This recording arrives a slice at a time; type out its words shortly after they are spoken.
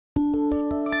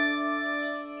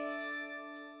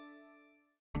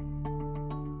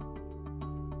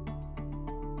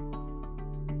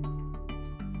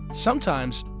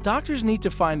Sometimes, doctors need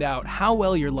to find out how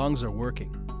well your lungs are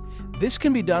working. This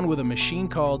can be done with a machine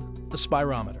called a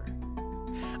spirometer.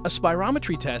 A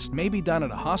spirometry test may be done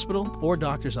at a hospital or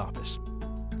doctor's office.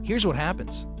 Here's what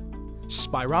happens.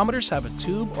 Spirometers have a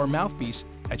tube or mouthpiece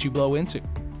that you blow into.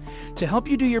 To help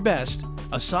you do your best,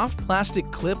 a soft plastic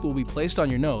clip will be placed on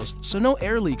your nose so no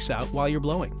air leaks out while you're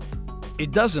blowing.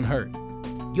 It doesn't hurt.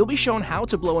 You'll be shown how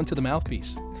to blow into the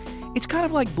mouthpiece. It's kind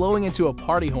of like blowing into a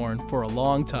party horn for a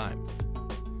long time.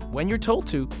 When you're told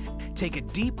to, take a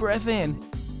deep breath in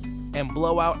and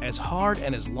blow out as hard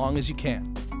and as long as you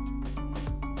can.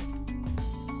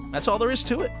 That's all there is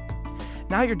to it.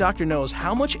 Now your doctor knows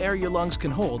how much air your lungs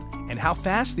can hold and how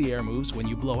fast the air moves when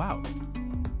you blow out.